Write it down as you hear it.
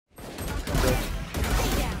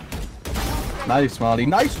Nice, Molly.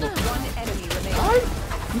 Nice. One enemy remaining.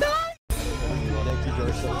 Nice. Thank you,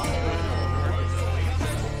 JARSO.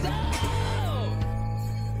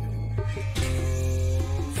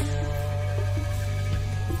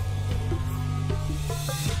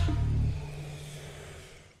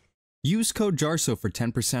 Use code JARSO for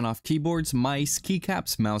 10% off keyboards, mice,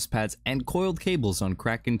 keycaps, mousepads, and coiled cables on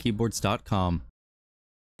KrakenKeyboards.com.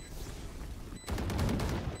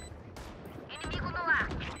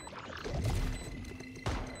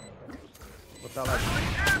 Botar lá.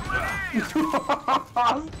 Que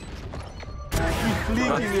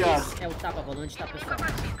flick, viado. É o tapa volante, tá, pessoal?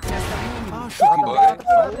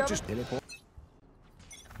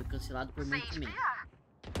 Foi cancelado por muito menos.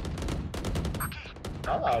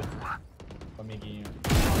 Tá lá, amiguinho.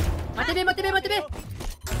 Mate B, mate B, mate B!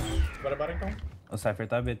 Bora então. O Cypher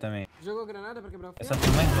tá B também. Jogou granada pra quebrar o fio? Essa foi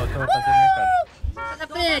mais boa que eu vou fazer no mercado. Tá na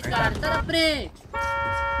frente, cara, tá na frente!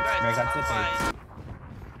 Mercado você tem.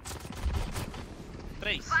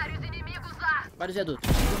 3. Vários inimigos lá! Vários adultos.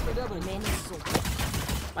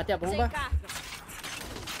 Matei a bomba.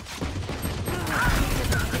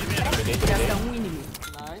 Um inimigo.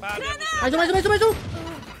 Mais um!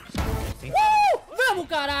 Vamos,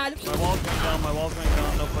 caralho! My wall's going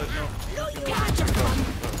down, no fight, no.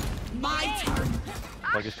 My turn.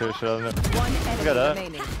 Pode ser o One enemy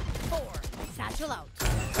remaining. Satchel out.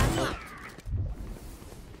 Satchel out.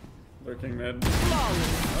 Lurking mid.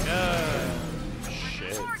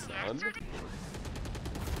 Shit, son.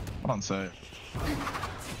 On site.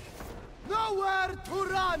 Nowhere to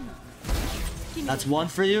run! That's one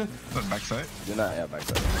for you. That's backside. You're not, yeah,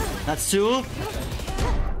 backside. That's two.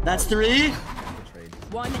 That's three.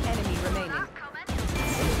 One enemy remaining.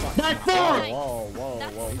 That's four.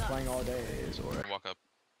 Whoa. He's playing all day. Walk up.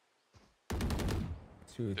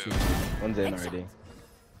 Two. One's in already.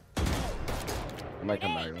 I might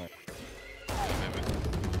come back. Maybe.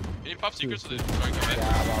 You need pop secrets so they try and come in.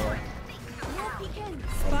 Yeah,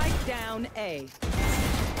 Spike down A.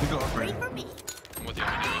 You go up right. I'm with you.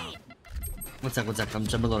 I'm One sec. I'm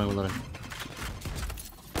reloading.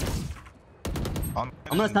 I'm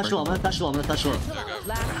gonna touch short.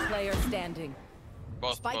 Last player standing.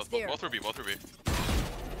 both for B.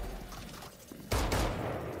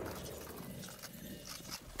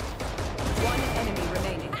 One enemy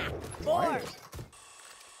remaining. Four.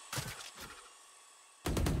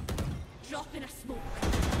 Drop in a smoke.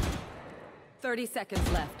 30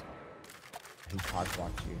 seconds left. He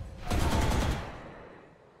cockblocked you.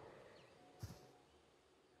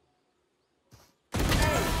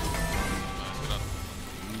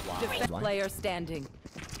 Defense player standing.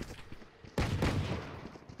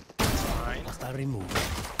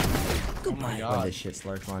 Oh my god. This shit's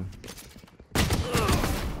large one.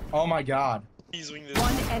 Oh my god. He's winged this.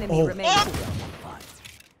 One enemy remaining.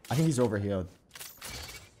 I think he's overhealed.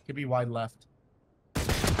 Could be wide left.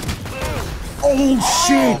 Oh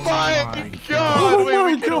shit! Oh my god! Oh Wait, my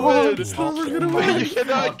we can god! win! We're gonna win! You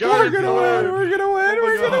cannot guard We're gonna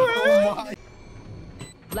win!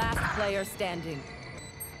 Last player standing.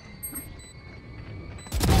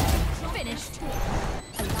 Finished.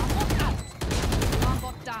 Alarm out. Alarm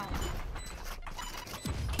bot down.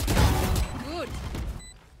 Good.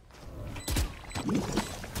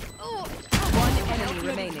 Oh. One enemy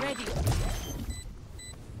remaining. Ready.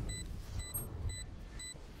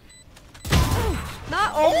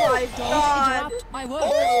 Not, oh my god! My word.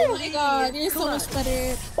 Oh my god, he's so much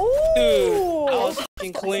better. Oh! That was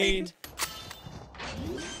fucking clean.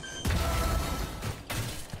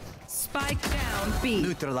 Spike down B.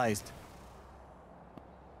 Neutralized.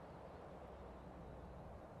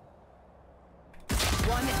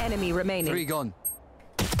 One enemy remaining. Three gone.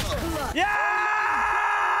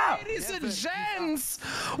 Yeah! Ladies and gents!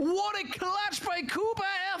 What a clutch by Cooper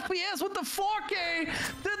FPS with the 4K!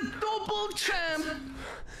 The double champ!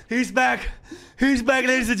 He's back,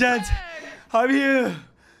 ladies and gents. I'm here.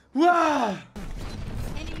 Wow.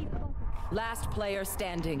 Last player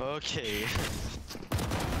standing. Okay.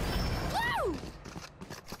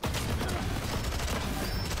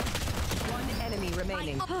 One enemy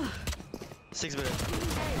remaining. 6 minutes.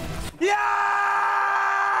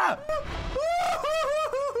 Yeah!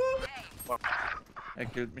 Er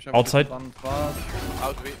killt mich Outside. Out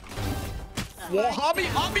B. Wow, Hobby!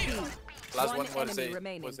 Last one was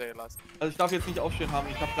A. Also ich darf jetzt nicht aufstehen haben.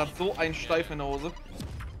 Ich habe gerade so einen Steif in der Hose.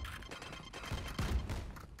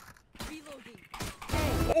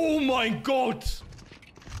 Oh mein Gott!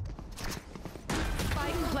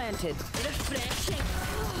 Spike planted. Refreshing.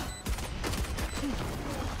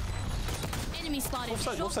 Enemy spotted.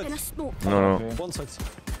 Drop in a smoke. No. One side.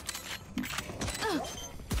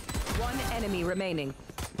 One enemy remaining.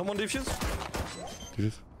 Come on, defuse.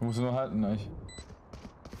 Tschüss. Du musst nur halten, euch.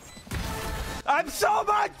 I'm so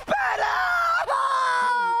much better!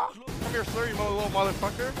 Come here, sir, you little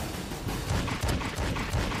motherfucker.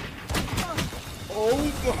 Oh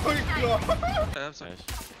my god! Nice.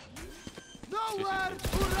 Nowhere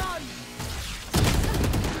to run!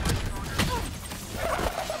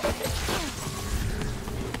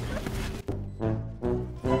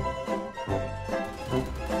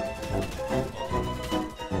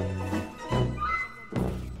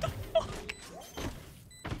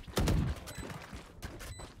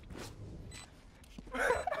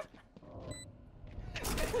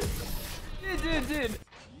 Dude.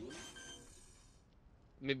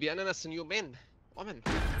 Maybe ananas new man. Woman.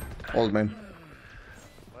 Old man.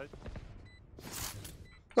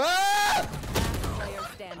 Player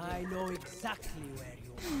standing. I know exactly where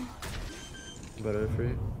you Better for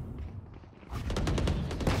you.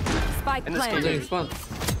 Spike planted.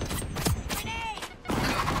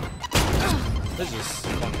 This is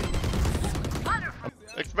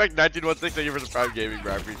expect 1916. Thank you for the Prime Gaming,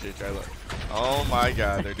 bro. I appreciate you. Oh my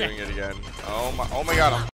god, they're doing it again. Oh my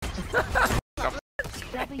god.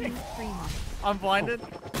 I'm blinded.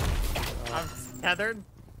 I'm tethered.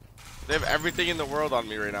 They have everything in the world on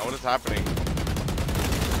me right now. What is happening?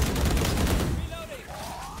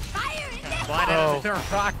 Blinded.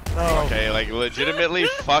 Okay, like legitimately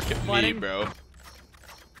fuck me, bro.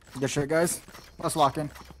 Good shit, guys. Let's lock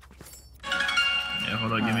in. Yeah,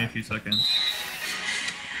 hold on, give me a few seconds.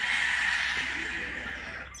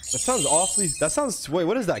 That sounds awfully. That sounds. Wait,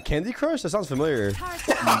 what is that? Candy Crush? That sounds familiar. Dude,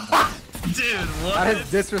 what? That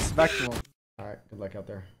is disrespectful. Alright, good luck out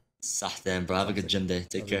there. Damn, bro. Have a good gym day.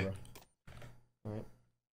 Take care. Alright.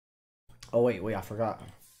 Oh, wait, I forgot.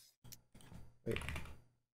 Wait.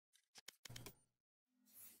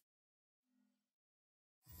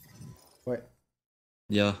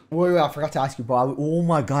 Yeah. Wait, I forgot to ask you, bro. Oh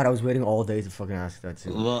my god, I was waiting all day to fucking ask that too.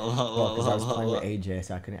 Because I was playing with AJ,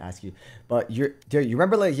 so I couldn't ask you. But dude, you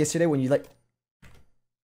remember like yesterday when you like...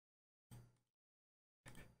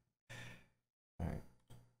 Alright.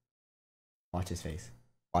 Watch his face.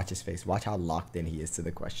 Watch his face. Watch how locked in he is to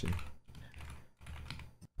the question.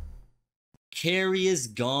 Carry is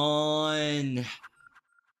gone.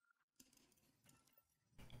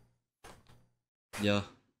 Yeah.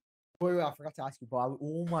 Wait, I forgot to ask you, bro.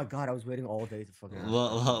 Oh my god, I was waiting all day to fucking ask you.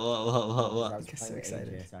 What? I was so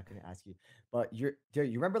excited. AJ, so I couldn't ask you. But dude,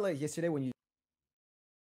 you remember like yesterday when you...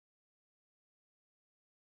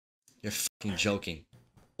 You're fucking joking.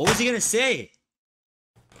 What was he gonna say?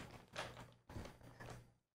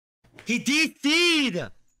 He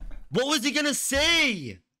DC'd! What was he gonna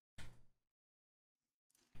say?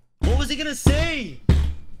 What was he gonna say?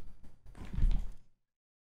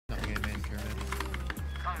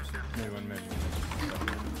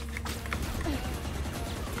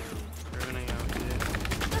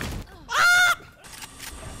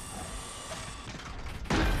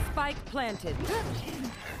 Spike planted.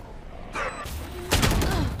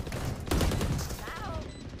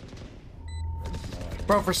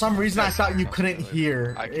 Bro, for some reason I thought you couldn't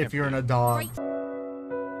hear if you're in a dog.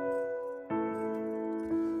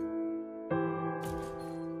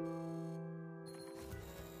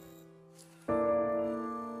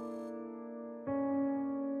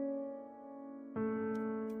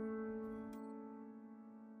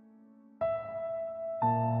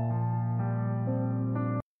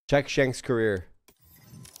 Check Shank's career.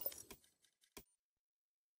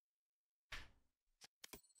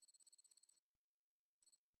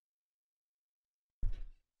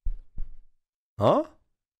 Huh?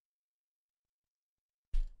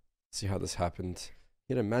 See how this happened.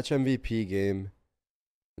 He had a match MVP game,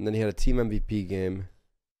 and then he had a team MVP game.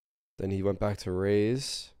 Then he went back to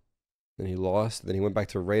Raze. Then he lost. Then he went back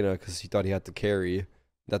to Reyna because he thought he had to carry.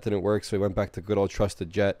 That didn't work, so he went back to good old trusted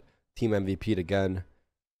Jet. Team MVP'd again.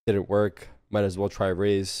 Didn't work. Might as well try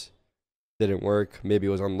Raze. Didn't work. Maybe it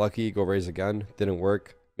was unlucky. Go Raze again. Didn't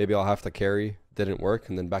work. Maybe I'll have to carry. Didn't work.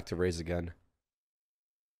 And then back to Raze again.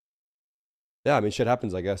 Yeah, I mean, shit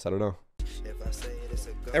happens, I guess. I don't know.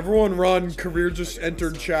 Everyone run. Career just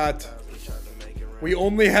entered chat. We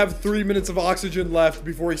only have 3 minutes of oxygen left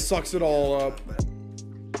before he sucks it all up.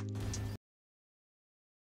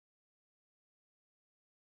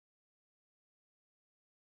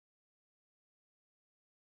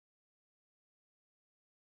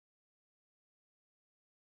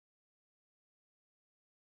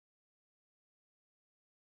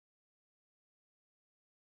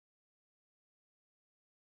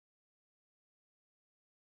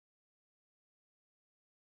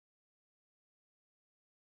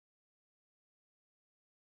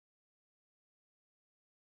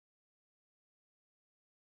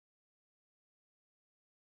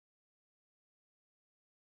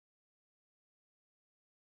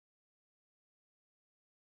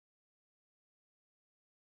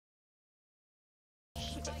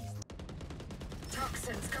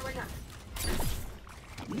 Toxins going up.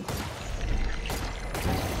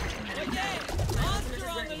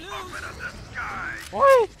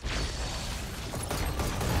 What?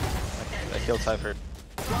 I killed Cypher.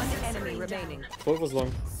 One enemy remaining. What was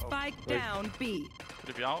long? Spike down B. Could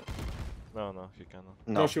it be out? No, she cannot.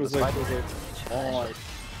 No, she was late. Oh.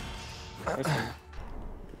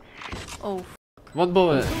 Oh. One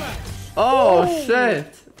bullet. Oh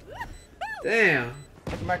shit. Damn.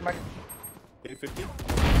 Mark.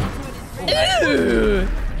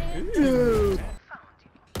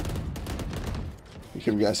 You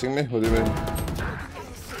keep guessing me? What do you mean?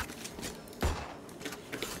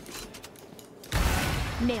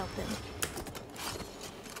 Nailed them.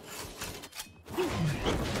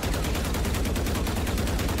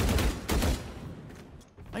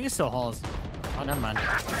 I can still halls. Oh, never mind.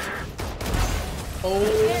 Oh.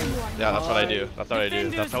 Yeah, that's what I do. That's what I do.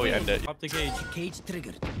 That's how we end it. Up the cage. Cage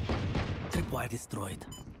triggered. Tripwire destroyed.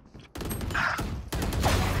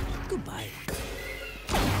 Goodbye.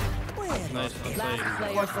 Last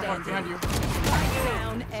player standing.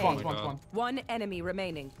 Down A. One enemy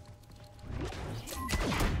remaining.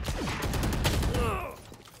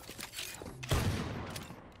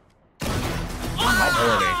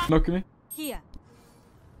 Knock me. Here.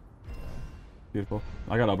 Beautiful.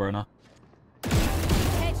 I got Alberta now.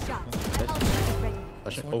 Headshot.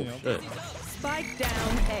 Oh shit. Spike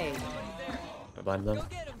down A. I blind them.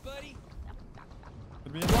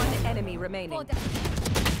 One enemy remaining.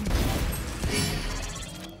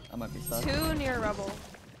 I might be stuck. Two near rubble.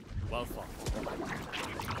 Well fought.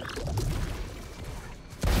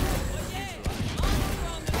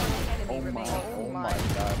 Enemy remaining. Oh my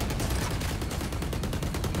god.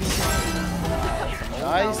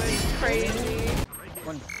 Nice. Crazy.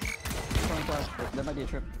 One flash. That might be a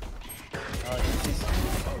trip.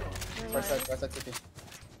 First side city.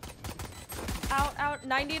 Out.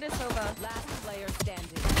 90 to Sova. Last player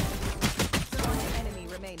standing. One enemy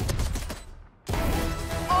remaining.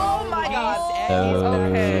 Oh my god.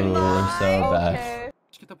 Okay. We're so bad.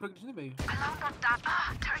 Acho que tá progredindo bem.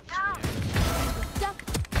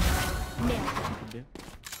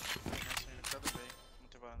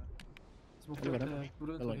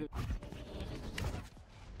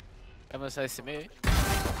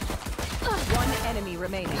 One enemy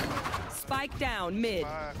remaining. Spike down mid.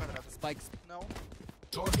 Spikes. No.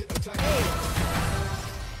 Target attack.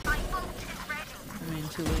 I mean,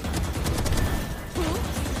 too late.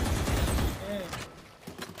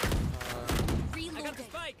 I got the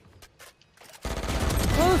spike.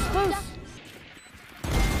 Close.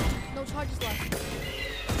 No charges left.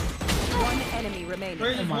 One enemy remaining.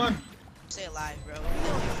 Stay alive, bro.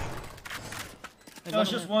 No,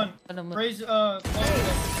 it's just one. Raise,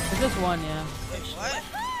 it's just one, yeah. What?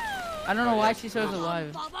 I don't know why she shows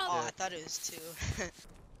alive. Oh, I thought it was two.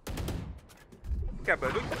 Quer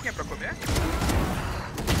barulho? Quer pra comer?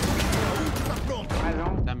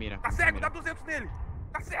 Da mira. Tá cego, dá 200 nele.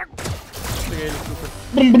 Tá cego.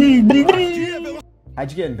 How'd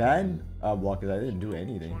you get in banned? Well, because I didn't do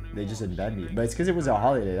anything. They just unbanned me. But it's because it was a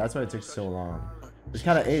holiday. That's why it took so long. Which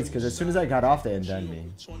kind of aids, because as soon as I got off, they unbanned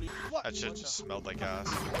me. That shit just smelled like ass.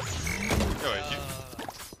 Yo, wait,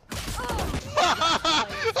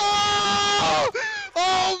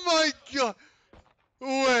 oh my god!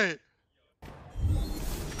 Wait!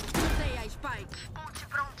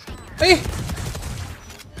 Hey!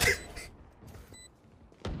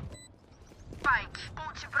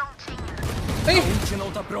 Hey!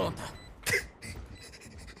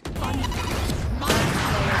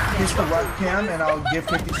 Here's the webcam and I'll give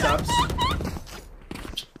 50 subs.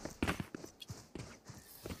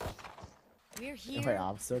 We're here. Wait,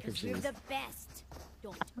 I'm so because we're confused. the best.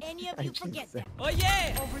 Don't any of you forget that. Oh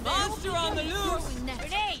yeah! Over there. Monster on the loose!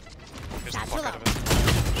 Grenade! Here's the Satchel fuck out out. of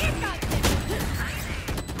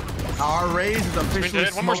it. Our raise is officially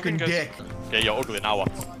One more smoking screen, guys. dick. Yeah, yo, ugly, now what?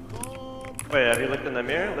 Wait, have you looked in the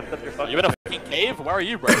mirror? Lift up your fucking. You in a fucking cave? Where are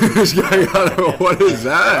you, bro? This guy got it. What is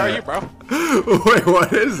that? Where are you, bro? Wait,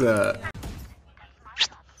 what is that?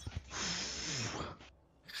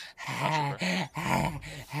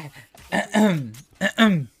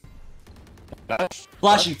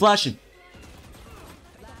 Flashing.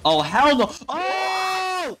 Oh, hell no.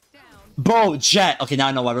 Oh! Bro, Jet. Okay, now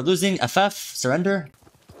I know why we're losing. FF, surrender.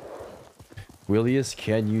 Willius,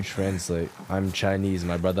 can you translate? I'm Chinese,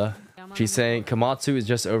 my brother. She's saying Komatsu is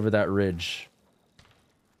just over that ridge.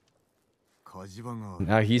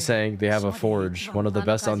 Now he's saying they have a forge, one of the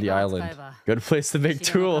best on the island. Good place to make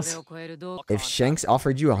tools. If Shanks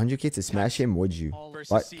offered you 100k to smash him, would you?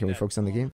 What? Can we focus on the game?